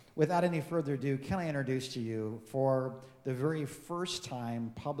Without any further ado, can I introduce to you, for the very first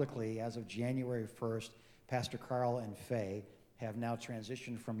time publicly as of January 1st, Pastor Carl and Faye have now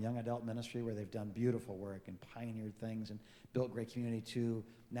transitioned from young adult ministry, where they've done beautiful work and pioneered things and built great community, to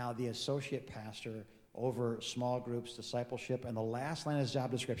now the associate pastor over small groups, discipleship, and the last line of his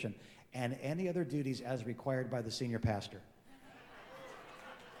job description, and any other duties as required by the senior pastor.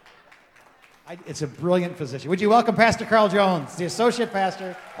 It's a brilliant position. Would you welcome Pastor Carl Jones, the associate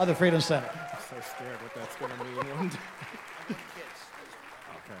pastor of the Freedom Center? I'm so scared what that's going to mean one day.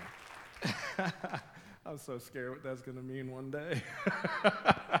 Okay. I'm so scared what that's going to mean one day.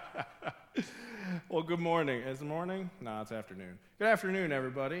 Well, good morning. Is it morning? No, it's afternoon. Good afternoon,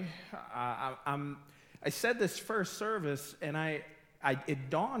 everybody. I said this first service, and it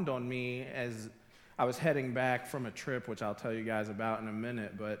dawned on me as I was heading back from a trip, which I'll tell you guys about in a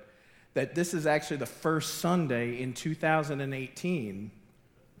minute, but that this is actually the first Sunday in 2018,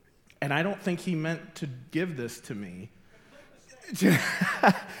 and I don't think he meant to give this to me.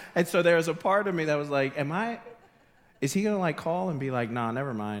 And so there was a part of me that was like, is he going to call and be like, nah,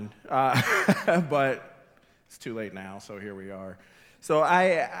 never mind. But it's too late now, so here we are. So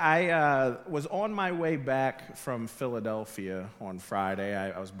I was on my way back from Philadelphia on Friday.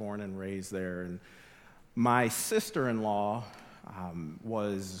 I was born and raised there, and my sister-in-law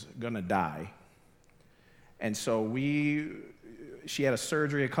was going to die. And so she had a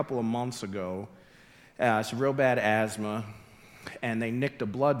surgery a couple of months ago. It's real bad asthma, and they nicked a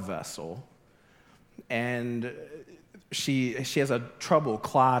blood vessel. And she has a trouble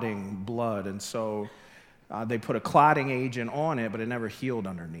clotting blood, and so they put a clotting agent on it, but it never healed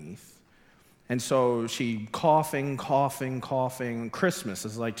underneath. And so she coughing. Christmas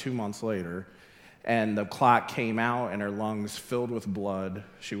is 2 months later. And the clot came out, and her lungs filled with blood.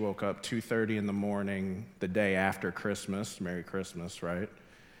 She woke up 2:30 in the morning, the day after Christmas, Merry Christmas, right?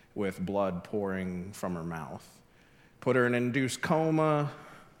 With blood pouring from her mouth. Put her in an induced coma,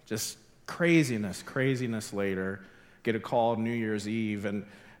 just craziness later. Get a call New Year's Eve, and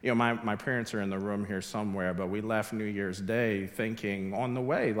my parents are in the room here somewhere, but we left New Year's Day thinking on the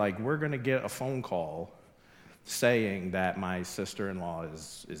way, we're going to get a phone call saying that my sister-in-law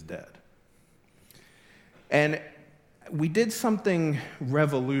is dead. And we did something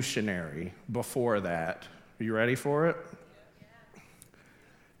revolutionary before that. Are you ready for it?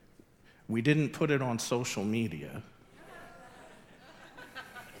 We didn't put it on social media.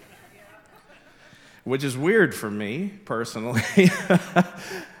 Which is weird for me, personally.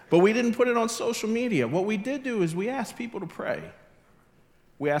 But we didn't put it on social media. What we did do is we asked people to pray.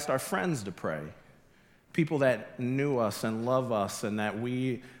 We asked our friends to pray. People that knew us and love us and that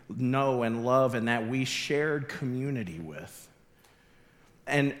we know and love and that we shared community with.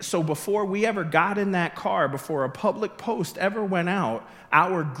 And so before we ever got in that car, before a public post ever went out,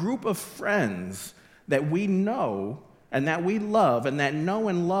 our group of friends that we know and that we love and that know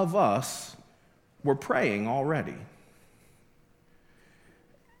and love us were praying already.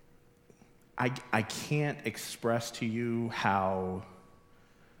 I can't express to you how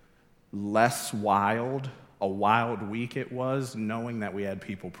less wild a wild week it was, knowing that we had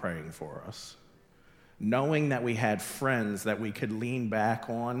people praying for us, knowing that we had friends that we could lean back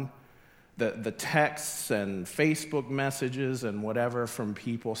on, the texts and Facebook messages and whatever from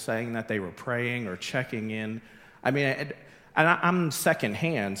people saying that they were praying or checking in. I mean, I'm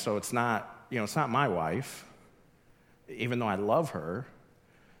secondhand, so it's not my wife, even though I love her,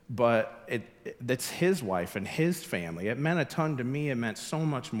 but it's his wife and his family. It meant a ton to me. It meant so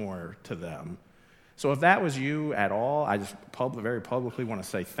much more to them. So if that was you at all, I just very publicly want to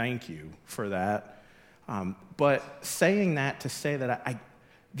say thank you for that. But saying that to say that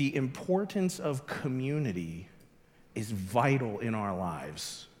the importance of community is vital in our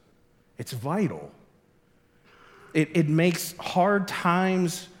lives. It's vital. It makes hard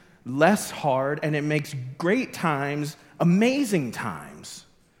times less hard, and it makes great times amazing times.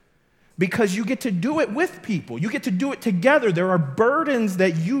 Because you get to do it with people. You get to do it together. There are burdens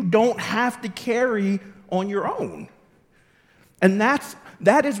that you don't have to carry on your own. And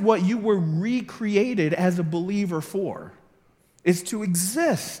that is what you were recreated as a believer for, is to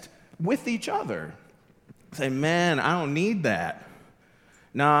exist with each other. Say, man, I don't need that.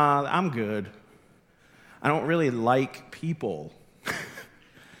 Nah, I'm good. I don't really like people.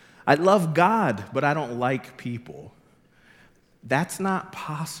 I love God, but I don't like people. That's not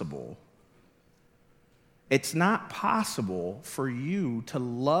possible. It's not possible for you to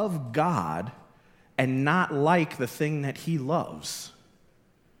love God and not like the thing that He loves.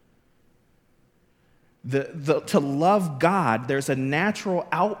 To love God, there's a natural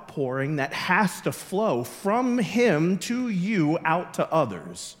outpouring that has to flow from Him to you out to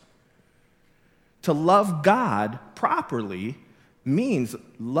others. To love God properly means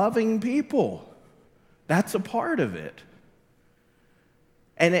loving people. That's a part of it.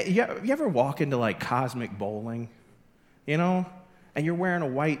 And you ever walk into like Cosmic Bowling, and you're wearing a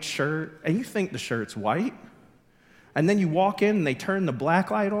white shirt, and you think the shirt's white, and then you walk in and they turn the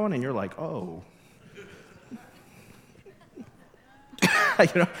black light on, and you're like, oh. I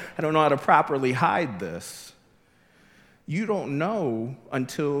don't know how to properly hide this. You don't know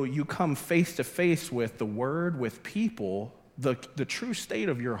until you come face to face with the Word, with people, the true state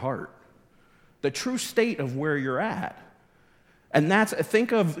of your heart, the true state of where you're at. And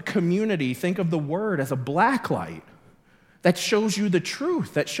think of community, think of the Word as a black light that shows you the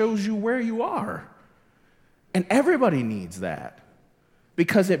truth, that shows you where you are. And everybody needs that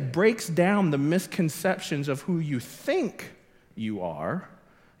because it breaks down the misconceptions of who you think you are.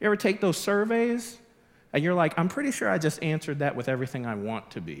 You ever take those surveys and you're like, I'm pretty sure I just answered that with everything I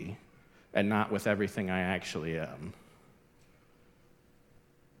want to be and not with everything I actually am.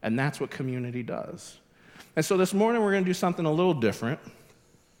 And that's what community does. And so this morning we're going to do something a little different.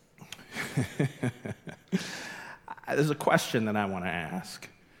 There's a question that I want to ask.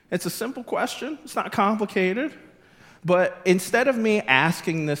 It's a simple question. It's not complicated. But instead of me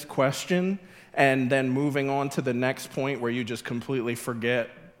asking this question and then moving on to the next point where you just completely forget,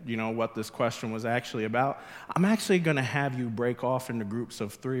 what this question was actually about, I'm actually going to have you break off into groups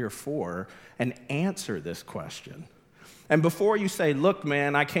of 3 or 4 and answer this question. And before you say, look,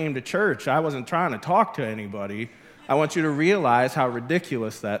 man, I came to church, I wasn't trying to talk to anybody, I want you to realize how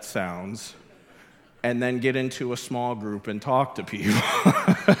ridiculous that sounds and then get into a small group and talk to people.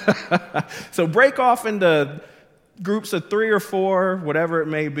 So break off into groups of 3 or 4, whatever it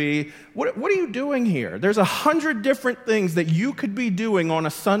may be. What are you doing here? There's 100 different things that you could be doing on a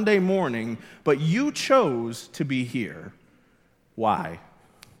Sunday morning, but you chose to be here. Why?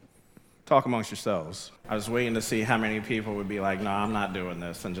 Talk amongst yourselves. I was waiting to see how many people would be like, no, I'm not doing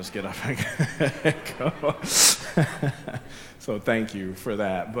this, and just get up and go. So thank you for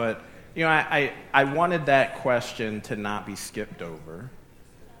that. But, I wanted that question to not be skipped over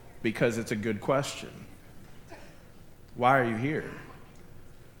because it's a good question. Why are you here?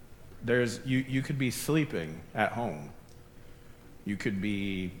 You could be sleeping at home. You could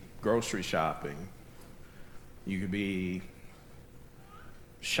be grocery shopping. You could be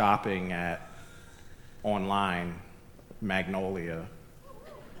shopping at online Magnolia.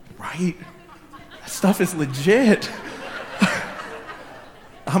 Right? That stuff is legit.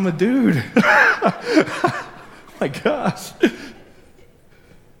 I'm a dude. Oh my gosh.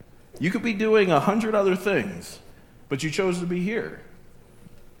 You could be doing 100 other things, but you chose to be here.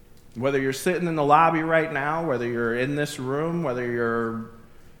 Whether you're sitting in the lobby right now, whether you're in this room, whether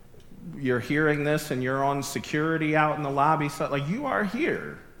you're hearing this and you're on security out in the lobby, you are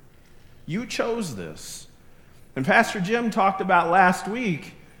here. You chose this. And Pastor Jim talked about last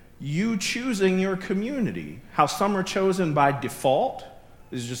week, you choosing your community, how some are chosen by default,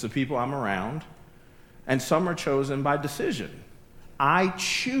 this is just the people I'm around, and some are chosen by decision. I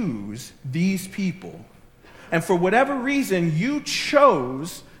choose these people. And for whatever reason, you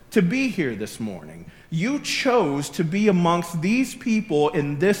chose to be here this morning. You chose to be amongst these people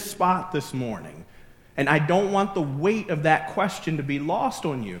in this spot this morning. And I don't want the weight of that question to be lost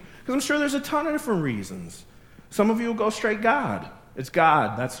on you, because I'm sure there's a ton of different reasons. Some of you will go straight God. It's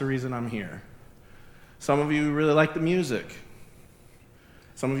God. That's the reason I'm here. Some of you really like the music.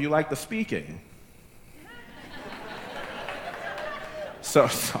 Some of you like the speaking. So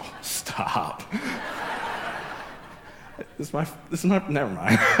stop. This is my, never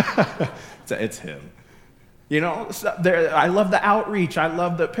mind. It's him. I love the outreach. I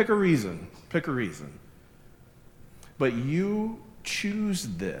love pick a reason. But you choose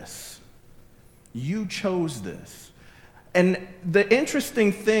this. You chose this. And the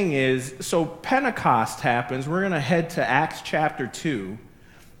interesting thing is, so Pentecost happens. We're going to head to Acts chapter 2.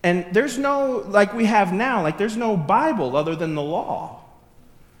 And there's no, like we have now, there's no Bible other than the law.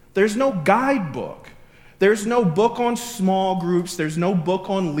 There's no guidebook. There's no book on small groups. There's no book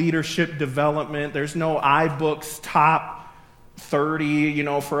on leadership development. There's no iBooks top 30,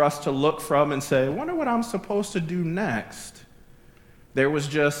 for us to look from and say, I wonder what I'm supposed to do next. There was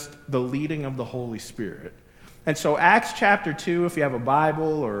just the leading of the Holy Spirit. And so Acts chapter 2, if you have a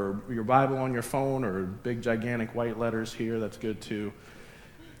Bible or your Bible on your phone or big gigantic white letters here, that's good too.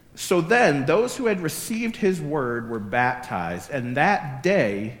 So then, those who had received his word were baptized, and that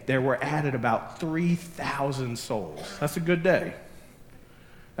day there were added about 3,000 souls. That's a good day.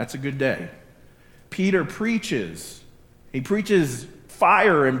 That's a good day. Peter preaches. He preaches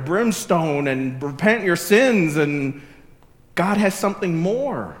fire and brimstone and repent your sins, and God has something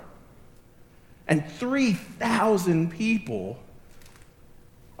more. And 3,000 people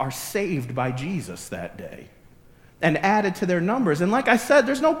are saved by Jesus that day and added to their numbers. And like I said,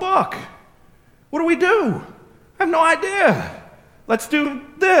 there's no book. What do we do? I have no idea. Let's do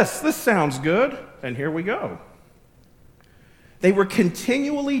this. This sounds good. And here we go. They were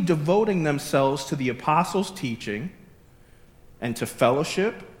continually devoting themselves to the apostles' teaching and to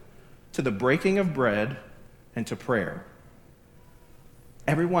fellowship, to the breaking of bread, and to prayer.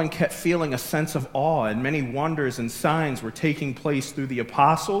 Everyone kept feeling a sense of awe, and many wonders and signs were taking place through the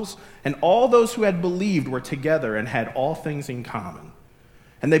apostles, and all those who had believed were together and had all things in common.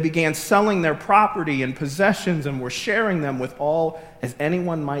 And they began selling their property and possessions and were sharing them with all as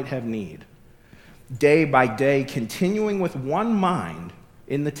anyone might have need. Day by day, continuing with one mind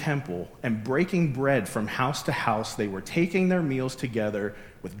in the temple and breaking bread from house to house, they were taking their meals together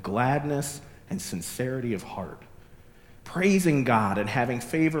with gladness and sincerity of heart, praising God and having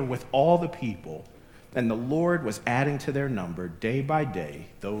favor with all the people. And the Lord was adding to their number day by day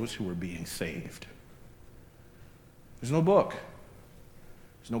those who were being saved. There's no book.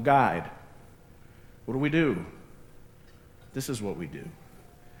 There's no guide. What do we do? This is what we do.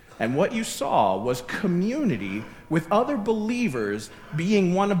 And what you saw was community with other believers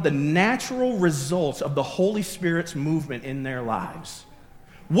being one of the natural results of the Holy Spirit's movement in their lives.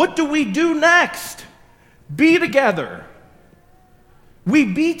 What do we do next? Be together. We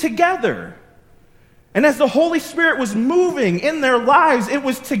be together. And as the Holy Spirit was moving in their lives, it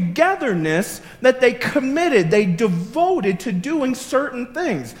was togetherness that they committed, they devoted to doing certain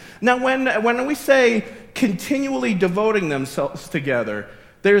things. Now, when we say continually devoting themselves together,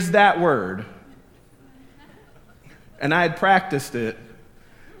 there's that word. And I had practiced it,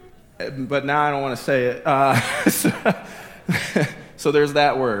 but now I don't want to say it. So there's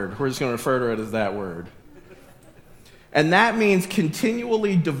that word. We're just going to refer to it as that word. And that means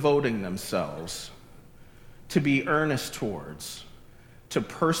continually devoting themselves, to be earnest towards, to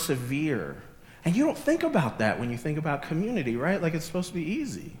persevere. And you don't think about that when you think about community, right? Like it's supposed to be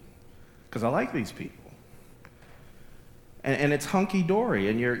easy, because I like these people. And it's hunky-dory,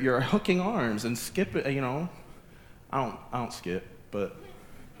 and you're hooking arms and skipping, I don't skip, but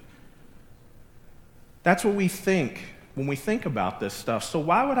that's what we think when we think about this stuff. So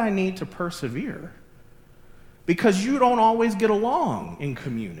why would I need to persevere? Because you don't always get along in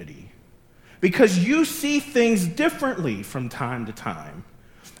community. Because you see things differently from time to time.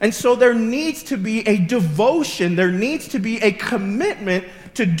 And so there needs to be a devotion, there needs to be a commitment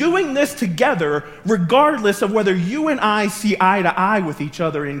to doing this together, regardless of whether you and I see eye to eye with each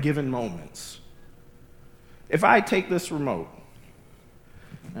other in given moments. If I take this remote,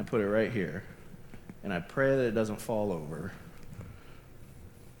 and I put it right here, and I pray that it doesn't fall over,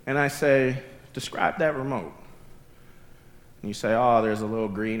 and I say, describe that remote. And you say, oh, there's a little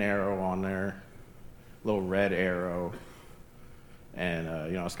green arrow on there, a little red arrow, and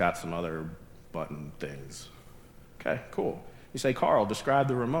it's got some other button things. Okay, cool. You say, Carl, describe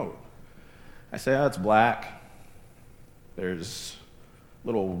the remote. I say, oh, it's black. There's a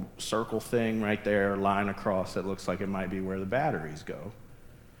little circle thing right there, line across that looks like it might be where the batteries go.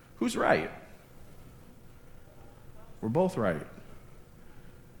 Who's right? We're both right.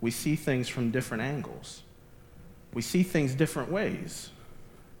 We see things from different angles. We see things different ways.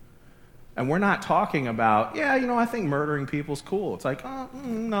 And we're not talking about, I think murdering people's cool. It's like,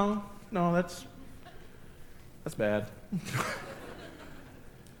 no, that's bad.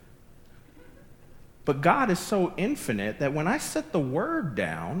 But God is so infinite that when I set the word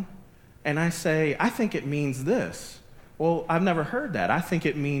down and I say, I think it means this. Well, I've never heard that. I think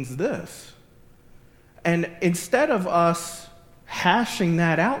it means this. And instead of us hashing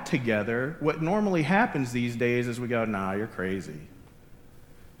that out together, what normally happens these days is we go, nah, you're crazy.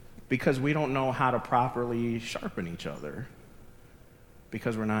 Because we don't know how to properly sharpen each other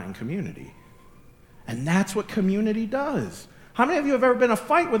because we're not in community. And that's what community does. How many of you have ever been in a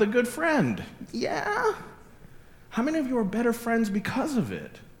fight with a good friend? Yeah. How many of you are better friends because of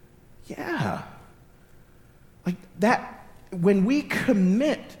it? Yeah. Like that, when we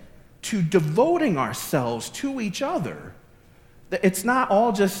commit to devoting ourselves to each other, it's not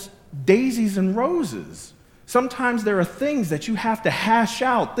all just daisies and roses. Sometimes there are things that you have to hash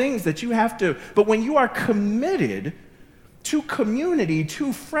out, things that you have to, but when you are committed to community,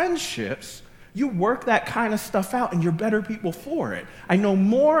 to friendships, you work that kind of stuff out and you're better people for it. I know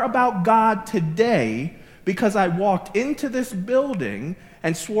more about God today because I walked into this building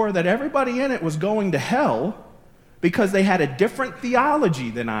and swore that everybody in it was going to hell because they had a different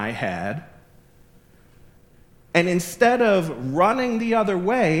theology than I had, And instead of running the other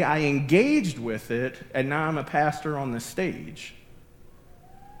way, I engaged with it, and now I'm a pastor on the stage.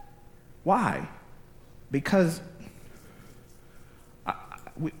 Why? Because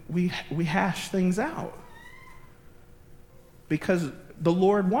we hash things out. Because the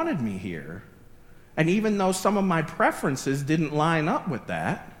Lord wanted me here. And even though some of my preferences didn't line up with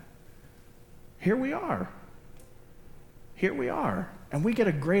that, here we are. Here we are. And we get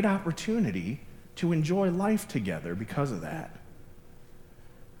a great opportunity to enjoy life together because of that.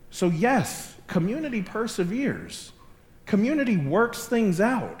 So yes, community perseveres. Community works things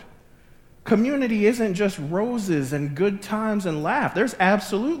out. Community isn't just roses and good times and laugh. There's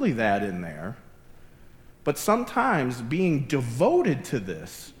absolutely that in there. But sometimes being devoted to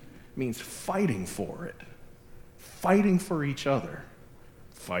this means fighting for it, fighting for each other,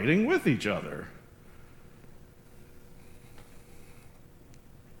 fighting with each other.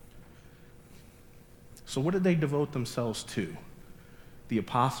 So what did they devote themselves to? The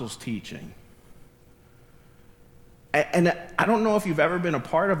apostles' teaching. And I don't know if you've ever been a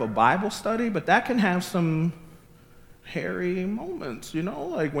part of a Bible study, but that can have some hairy moments, you know?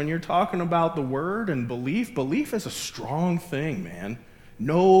 Like when you're talking about the word and belief, belief is a strong thing, man.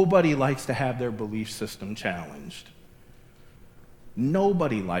 Nobody likes to have their belief system challenged.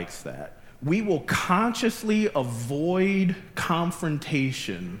 Nobody likes that. We will consciously avoid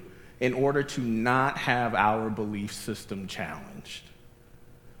confrontation in order to not have our belief system challenged.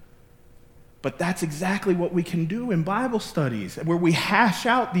 But that's exactly what we can do in Bible studies, where we hash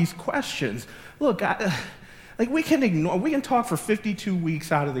out these questions. Look, we can talk for 52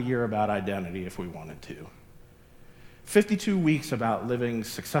 weeks out of the year about identity if we wanted to. 52 weeks about living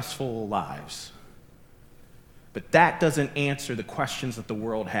successful lives. But that doesn't answer the questions that the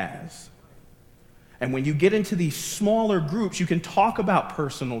world has. And when you get into these smaller groups, you can talk about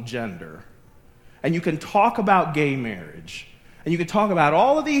personal gender, and you can talk about gay marriage, and you can talk about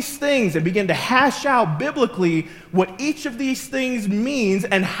all of these things and begin to hash out biblically what each of these things means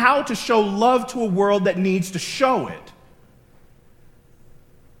and how to show love to a world that needs to show it.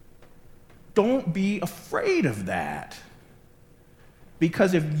 Don't be afraid of that.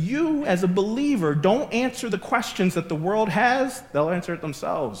 Because if you, as a believer, don't answer the questions that the world has, they'll answer it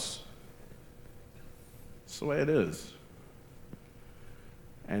themselves. That's the way it is.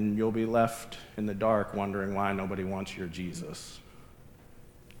 And you'll be left in the dark wondering why nobody wants your Jesus.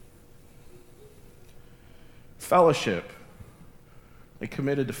 Fellowship. They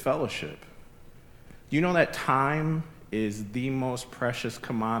committed to fellowship. Do you know that time is the most precious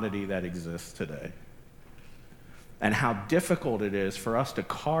commodity that exists today? And how difficult it is for us to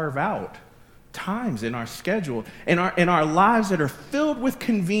carve out times in our schedule, in our lives that are filled with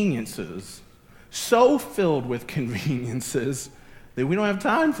conveniences, so filled with conveniences that we don't have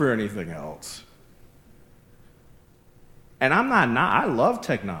time for anything else. And I love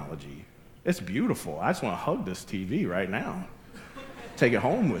technology. It's beautiful. I just want to hug this TV right now. Take it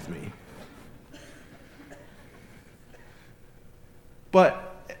home with me.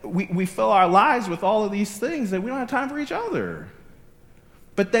 But we fill our lives with all of these things that we don't have time for each other.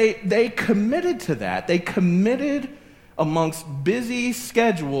 But they committed to that. They committed amongst busy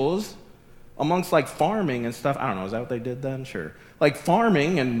schedules, amongst like farming and stuff. I don't know, is that what they did then? Sure. Like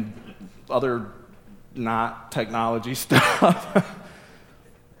farming and other not technology stuff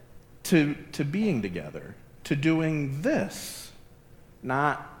to being together, to doing this,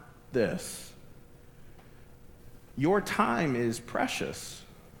 not this. Your time is precious,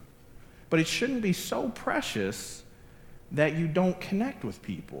 but it shouldn't be so precious that you don't connect with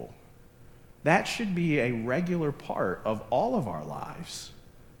people. That should be a regular part of all of our lives.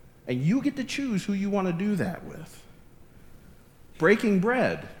 And you get to choose who you want to do that with. Breaking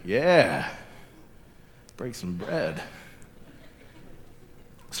bread. Yeah. Break some bread.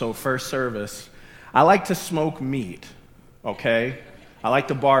 So first service, I like to smoke meat, okay? I like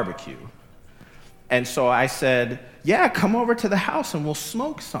to barbecue. And so I said, yeah, come over to the house and we'll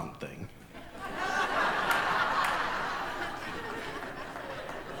smoke something.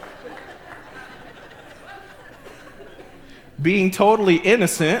 Being totally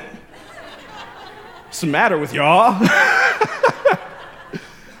innocent. What's the matter with y'all?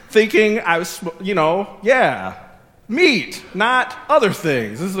 Thinking I was, meat, not other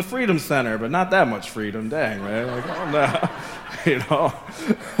things. This is a freedom center, but not that much freedom. Dang, man. Like, oh, no.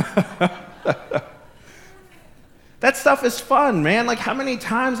 That stuff is fun, man. Like, how many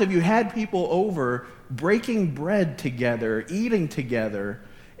times have you had people over breaking bread together, eating together,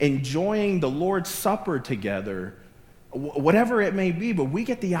 enjoying the Lord's Supper together, whatever it may be, but we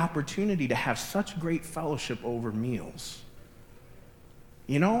get the opportunity to have such great fellowship over meals.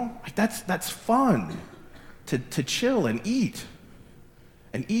 You know, like that's fun. to chill and eat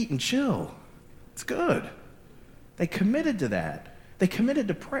and chill. It's good. They committed to that. They committed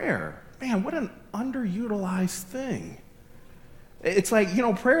to prayer. Man, what an underutilized thing. It's like,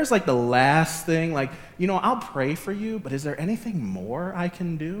 prayer is like the last thing. Like, I'll pray for you, but is there anything more I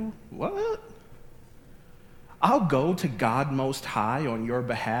can do? What? I'll go to God Most High on your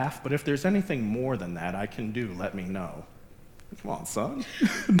behalf, but if there's anything more than that I can do, let me know. Come on, son.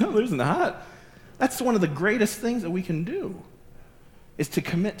 No, there's not. That's one of the greatest things that we can do, is to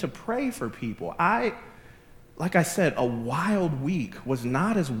commit to pray for people. Like I said, a wild week was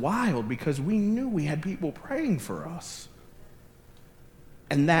not as wild because we knew we had people praying for us.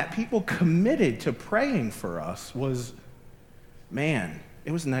 And that people committed to praying for us was, man,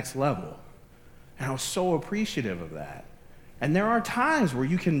 it was next level. And I was so appreciative of that. And there are times where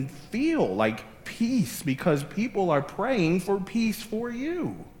you can feel like peace because people are praying for peace for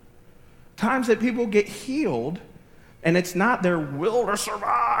you. Times that people get healed, and it's not their will to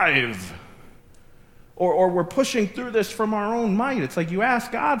survive. Or we're pushing through this from our own might. It's like you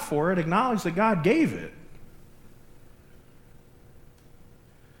ask God for it, acknowledge that God gave it.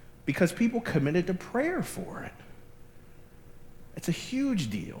 Because people committed to prayer for it. It's a huge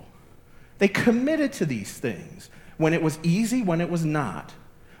deal. They committed to these things when it was easy, when it was not,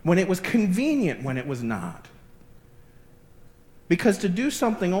 when it was convenient, when it was not. Because to do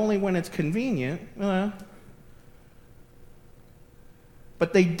something only when it's convenient,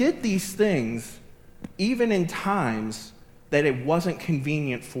 but they did these things even in times that it wasn't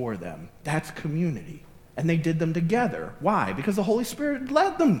convenient for them. That's community. And they did them together. Why? Because the Holy Spirit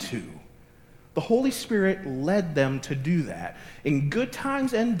led them to. The Holy Spirit led them to do that. In good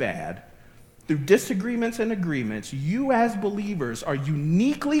times and bad, through disagreements and agreements, you as believers are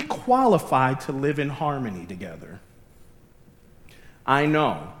uniquely qualified to live in harmony together. I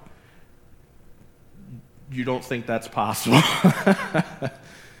know you don't think that's possible.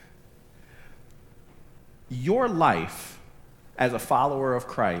 Your life as a follower of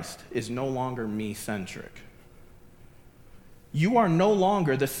Christ is no longer me-centric. You are no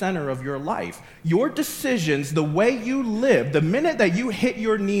longer the center of your life. Your decisions, the way you live, the minute that you hit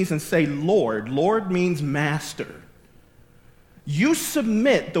your knees and say, Lord, Lord means master, you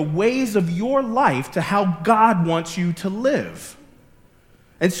submit the ways of your life to how God wants you to live.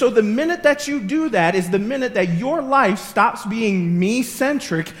 And so the minute that you do that is the minute that your life stops being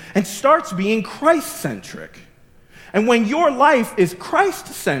me-centric and starts being Christ-centric. And when your life is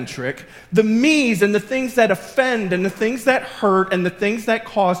Christ-centric, the me's and the things that offend and the things that hurt and the things that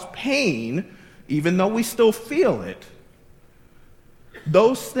cause pain, even though we still feel it,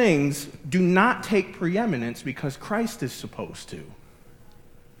 those things do not take preeminence because Christ is supposed to.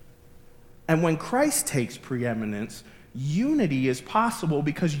 And when Christ takes preeminence, unity is possible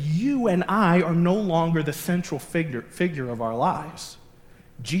because you and I are no longer the central figure of our lives.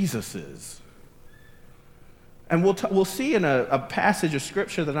 Jesus is. And we'll see in a passage of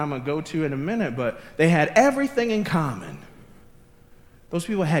Scripture that I'm going to go to in a minute, but they had everything in common. Those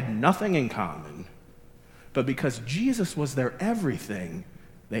people had nothing in common. But because Jesus was their everything,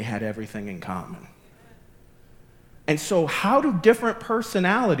 they had everything in common. And so how do different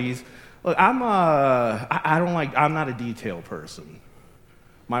personalities... Look, I'm not a detail person.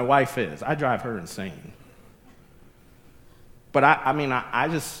 My wife is. I drive her insane. But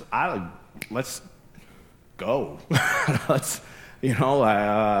let's go. Let's,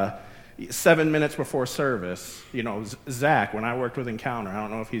 7 minutes before service, Zach, when I worked with Encounter, I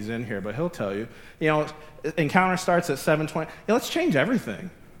don't know if he's in here, but he'll tell you, Encounter starts at 7:20. Let's change everything.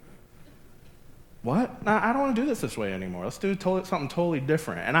 What? No, I don't want to do this way anymore. Let's do something totally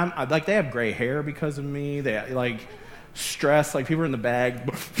different. And I'm like, they have gray hair because of me. They stress, like people are in the bag,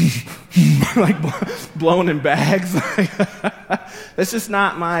 like blown in bags. That's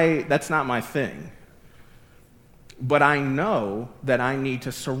not my thing. But I know that I need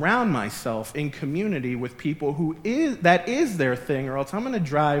to surround myself in community with people that is their thing, or else I'm going to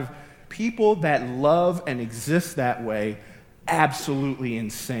drive people that love and exist that way absolutely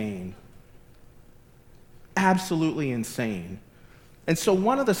insane. Absolutely insane. And so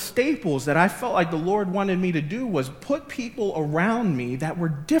one of the staples that I felt like the Lord wanted me to do was put people around me that were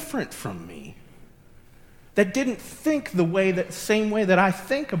different from me, that didn't think the same way that I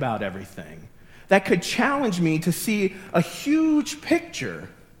think about everything, that could challenge me to see a huge picture.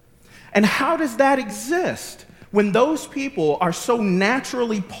 And how does that exist when those people are so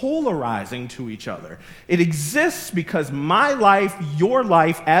naturally polarizing to each other? It exists because my life, your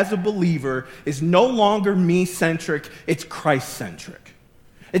life as a believer, is no longer me-centric, it's Christ-centric.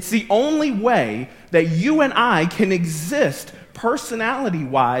 It's the only way that you and I can exist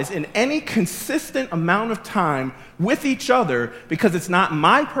personality-wise in any consistent amount of time with each other, because it's not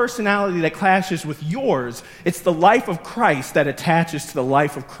my personality that clashes with yours. It's the life of Christ that attaches to the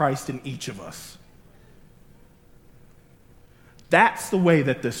life of Christ in each of us. That's the way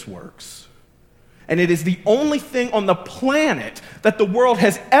that this works. And it is the only thing on the planet that the world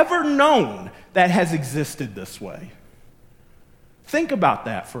has ever known that has existed this way. Think about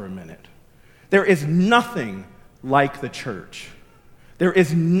that for a minute. There is nothing like the church. There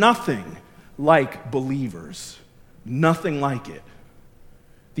is nothing like believers. Nothing like it.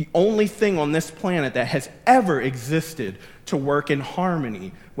 The only thing on this planet that has ever existed to work in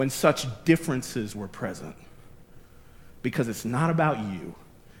harmony when such differences were present. Because it's not about you,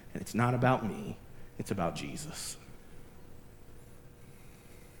 and it's not about me, it's about Jesus.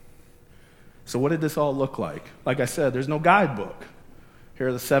 So what did this all look like? Like I said, there's no guidebook. Here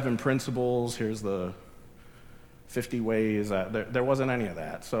are the 7 principles, here's the 50 ways. There wasn't any of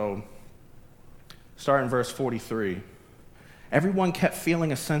that. So start in verse 43. Everyone kept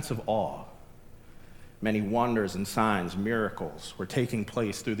feeling a sense of awe. Many wonders and signs, miracles were taking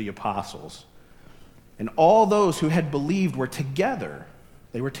place through the apostles. And all those who had believed were together.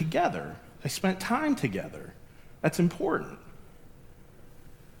 They were together. They spent time together. That's important.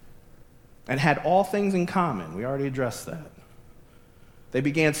 And had all things in common. We already addressed that. They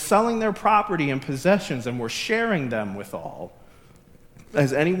began selling their property and possessions and were sharing them with all,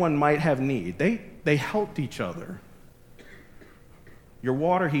 as anyone might have need. They helped each other. Your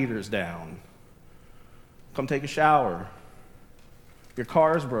water heater's down. Come take a shower. Your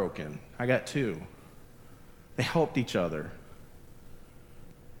car's broken. I got 2. They helped each other.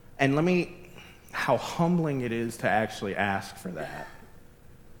 And how humbling it is to actually ask for that.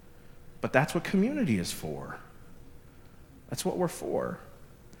 But that's what community is for. That's what we're for.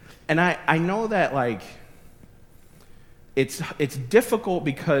 And I know that, like, it's difficult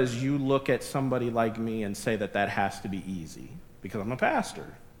because you look at somebody like me and say that has to be easy because I'm a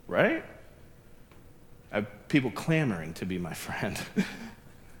pastor, right? I have people clamoring to be my friend.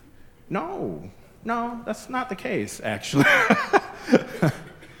 No, that's not the case, actually.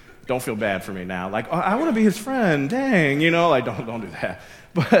 Don't feel bad for me now. Like, oh, I want to be his friend. Dang, like, don't do that.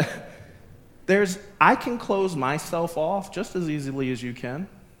 But I can close myself off just as easily as you can.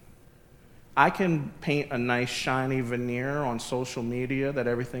 I can paint a nice shiny veneer on social media that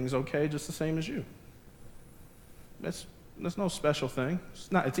everything's okay just the same as you. That's no special thing.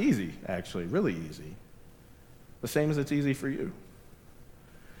 It's easy, actually, really easy. The same as it's easy for you.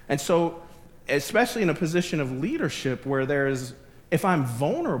 And so, especially in a position of leadership where if I'm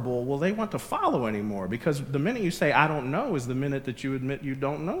vulnerable, well, they want to follow anymore, because the minute you say, I don't know, is the minute that you admit you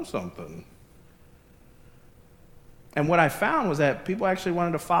don't know something. And what I found was that people actually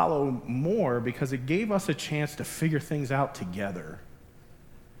wanted to follow more because it gave us a chance to figure things out together.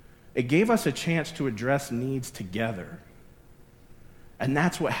 It gave us a chance to address needs together. And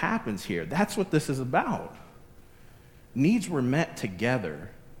that's what happens here. That's what this is about. Needs were met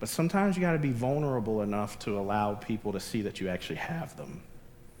together, but sometimes you got to be vulnerable enough to allow people to see that you actually have them.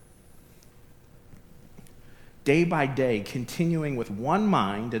 Day by day, continuing with one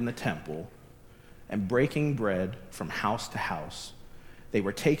mind in the temple, and breaking bread from house to house. They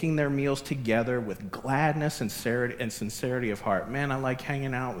were taking their meals together with gladness and sincerity of heart. Man, I like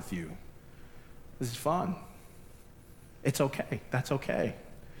hanging out with you. This is fun. It's okay. That's okay.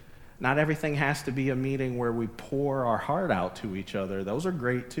 Not everything has to be a meeting where we pour our heart out to each other. Those are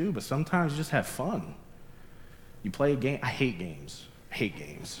great too, but sometimes you just have fun. You play a game. I hate games.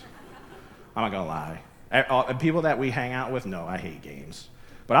 I'm not going to lie. People that we hang out with, no, I hate games.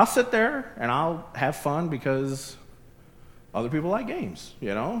 But I'll sit there and I'll have fun because other people like games,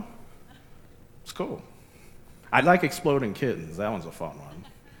 It's cool. I like Exploding Kittens. That one's a fun one.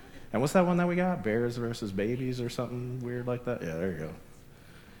 And what's that one that we got? Bears versus Babies or something weird like that? Yeah, there you go.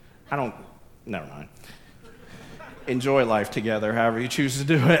 Never mind. Enjoy life together, however you choose to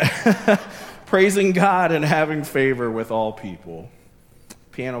do it. Praising God and having favor with all people.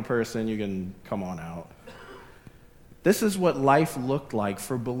 Piano person, you can come on out. This is what life looked like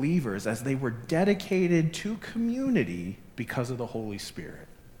for believers as they were dedicated to community because of the Holy Spirit.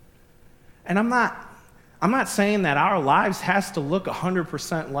 And I'm not saying that our lives has to look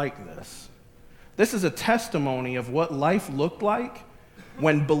 100% like this. This is a testimony of what life looked like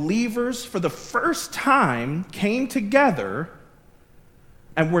when believers for the first time came together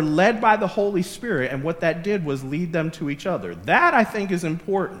and were led by the Holy Spirit, and what that did was lead them to each other. That, I think, is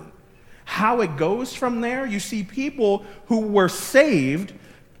important. How it goes from there, you see people who were saved,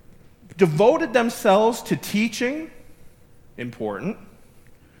 devoted themselves to teaching, important,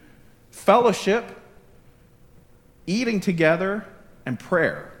 fellowship, eating together, and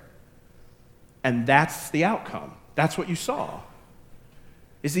prayer. And that's the outcome. That's what you saw.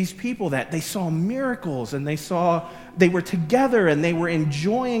 Is these people that they saw miracles and they were together and they were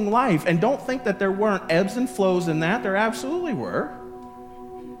enjoying life. And don't think that there weren't ebbs and flows in that. There absolutely were.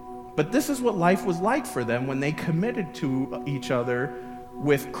 But this is what life was like for them when they committed to each other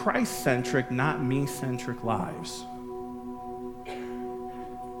with Christ-centric, not me-centric lives.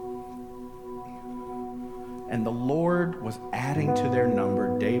 And the Lord was adding to their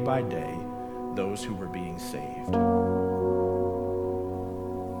number day by day those who were being saved.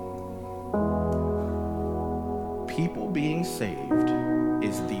 People being saved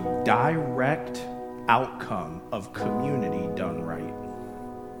is the direct outcome of community done right.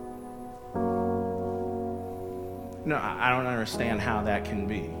 No, I don't understand how that can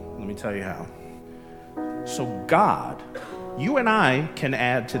be. Let me tell you how. So God, you and I can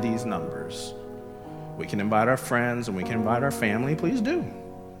add to these numbers. We can invite our friends and we can invite our family. Please do,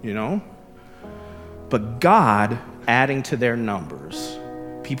 But God adding to their numbers,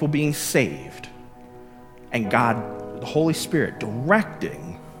 people being saved, and God, the Holy Spirit,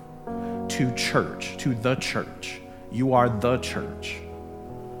 directing to church, to the church. You are the church.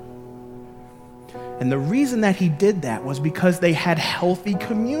 And the reason that he did that was because they had healthy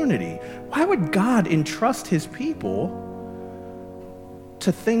community. Why would God entrust his people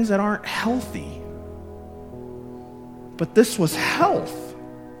to things that aren't healthy? But this was health.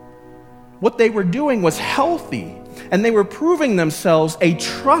 What they were doing was healthy. And they were proving themselves a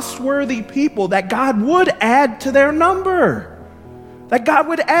trustworthy people that God would add to their number. That God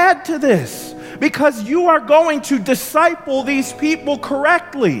would add to this. Because you are going to disciple these people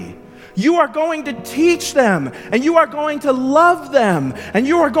correctly. You are going to teach them, and you are going to love them, and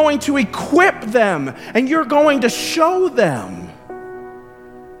you are going to equip them, and you're going to show them.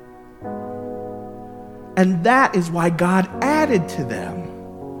 And that is why God added to them.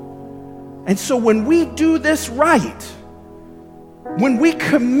 And so when we do this right, when we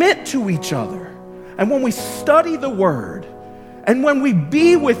commit to each other, and when we study the Word, and when we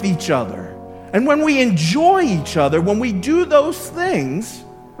be with each other, and when we enjoy each other, when we do those things,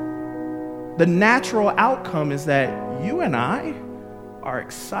 the natural outcome is that you and I are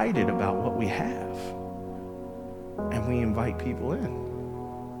excited about what we have, and we invite people in.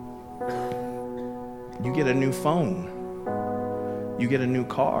 You get a new phone. You get a new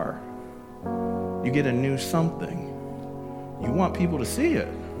car. You get a new something. You want people to see it.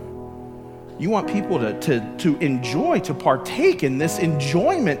 You want people to enjoy, to partake in this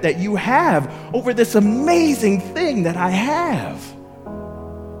enjoyment that you have over this amazing thing that I have.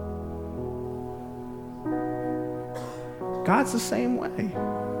 God's the same way.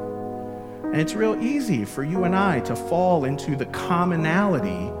 And it's real easy for you and I to fall into the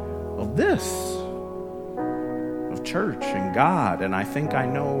commonality of this, of church and God. And I think I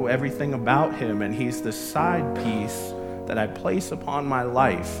know everything about him, and he's the side piece that I place upon my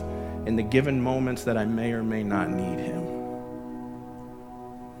life in the given moments that I may or may not need him.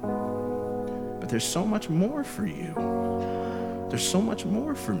 But there's so much more for you. There's so much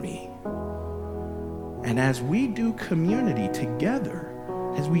more for me. And as we do community together,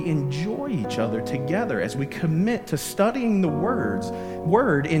 as we enjoy each other together, as we commit to studying the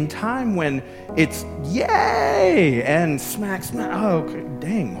word in time when it's yay and smack, oh, okay,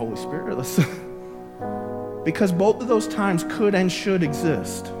 dang, Holy Spirit, listen. Because both of those times could and should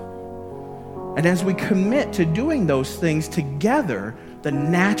exist. And as we commit to doing those things together, the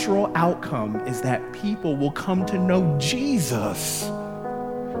natural outcome is that people will come to know Jesus.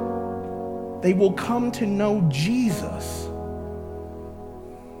 They will come to know Jesus.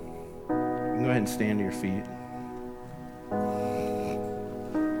 You can go ahead and stand to your feet.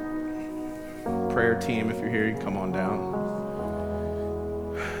 Prayer team, if you're here, you can come on down.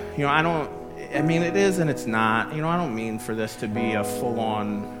 It is and it's not. I don't mean for this to be a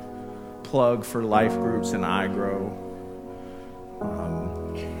full-on plug for life groups and iGrow.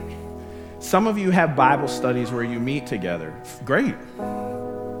 Some of you have Bible studies where you meet together. Great.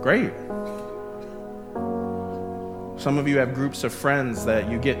 Some of you have groups of friends that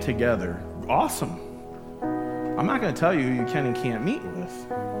you get together. Awesome. I'm not going to tell you who you can and can't meet with.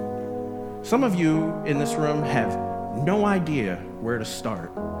 Some of you in this room have no idea where to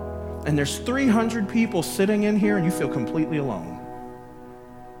start. And there's 300 people sitting in here and you feel completely alone.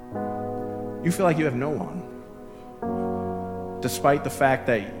 You feel like you have no one. Despite the fact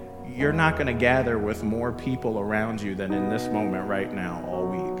that you're not going to gather with more people around you than in this moment right now all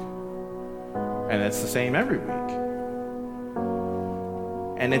week. And it's the same every week.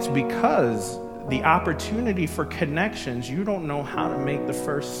 And it's because the opportunity for connections, you don't know how to make the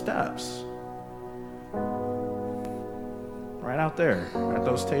first steps. right out there at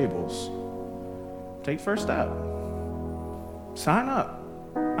those tables. Take the first step. Sign up.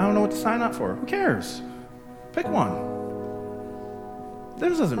 I don't know what to sign up for. Who cares? Pick one.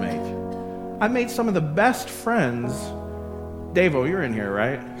 This doesn't make. I made some of the best friends. Davo, you're in here,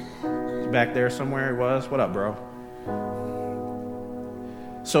 right? Back there somewhere he was. What up, bro?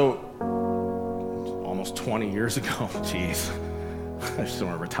 So, almost 20 years ago, jeez, I just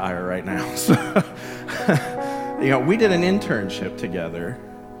want to retire right now. So, we did an internship together,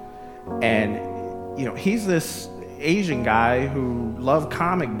 and, he's this Asian guy who loved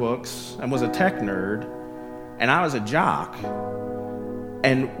comic books and was a tech nerd, and I was a jock,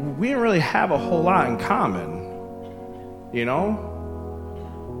 and we didn't really have a whole lot in common,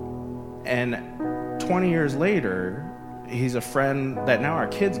 And 20 years later, he's a friend that now our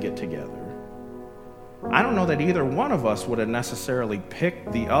kids get together. I don't know that either one of us would have necessarily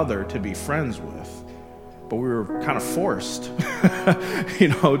picked the other to be friends with, but we were kind of forced,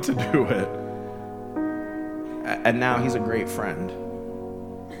 to do it. And now he's a great friend.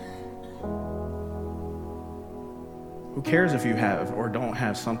 Who cares if you have or don't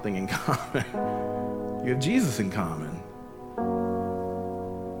have something in common? You have Jesus in common.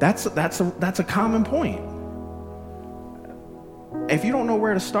 That's a common point. If you don't know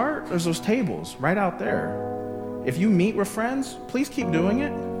where to start, there's those tables right out there. If you meet with friends, please keep doing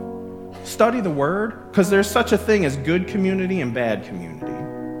it. Study the Word, because there's such a thing as good community and bad community.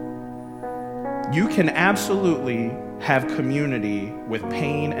 You can absolutely have community with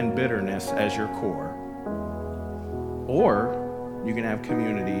pain and bitterness as your core. Or you can have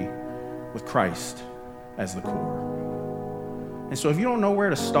community with Christ as the core. And so if you don't know where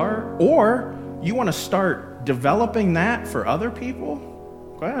to start, or you want to start developing that for other people,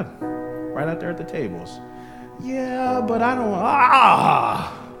 go ahead. Right out there at the tables. Yeah, but I don't,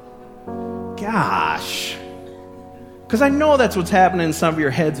 gosh. Because I know that's what's happening in some of your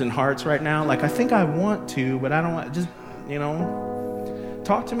heads and hearts right now. Like, I think I want to, but I don't want, just,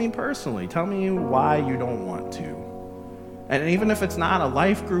 talk to me personally. Tell me why you don't want to. And even if it's not a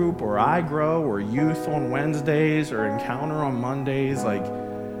life group or I Grow or youth on Wednesdays or encounter on Mondays, like,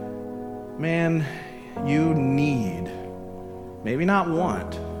 man, you need, maybe not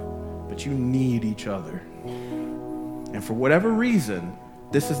want, but you need each other. And for whatever reason,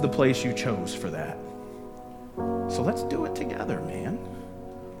 this is the place you chose for that. So let's do it together, man.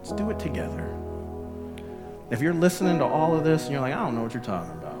 Let's do it together. If you're listening to all of this and you're like, I don't know what you're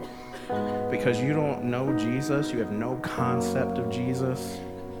talking about, because you don't know Jesus, you have no concept of Jesus,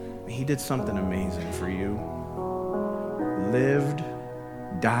 he did something amazing for you. Lived,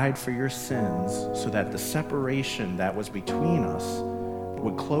 died for your sins so that the separation that was between us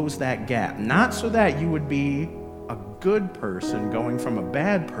would close that gap. Not so that you would be a good person going from a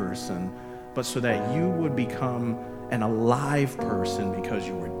bad person, but so that you would become an alive person because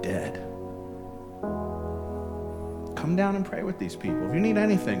you were dead. Come down and pray with these people. If you need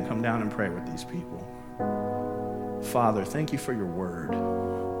anything, come down and pray with these people. Father, thank you for your word.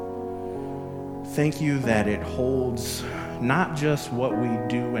 Thank you that it holds not just what we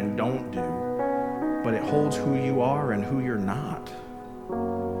do and don't do, but it holds who you are and who you're not.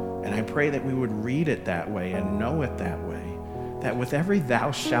 And I pray that we would read it that way and know it that way, that with every thou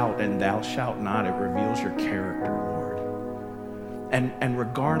shalt and thou shalt not, it reveals your character, Lord. And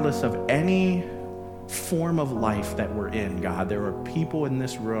regardless of any form of life that we're in, God, there are people in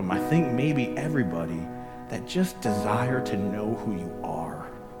this room, I think maybe everybody, that just desire to know who you are.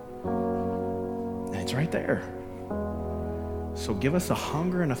 And it's right there. So give us a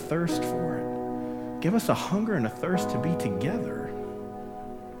hunger and a thirst for it. Give us a hunger and a thirst to be together,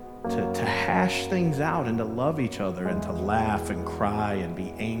 to hash things out and to love each other and to laugh and cry and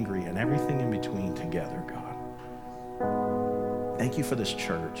be angry and everything in between together, God. Thank you for this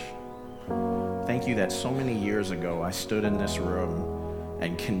church. Thank you that so many years ago I stood in this room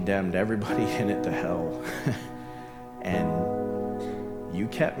and condemned everybody in it to hell. And you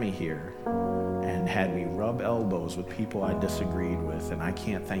kept me here and had me rub elbows with people I disagreed with, and I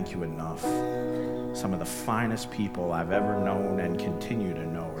can't thank you enough. Some of the finest people I've ever known and continue to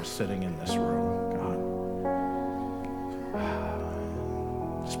know are sitting in this room, God.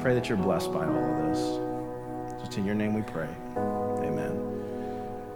 Just pray that you're blessed by all of this. Just in your name we pray. Amen.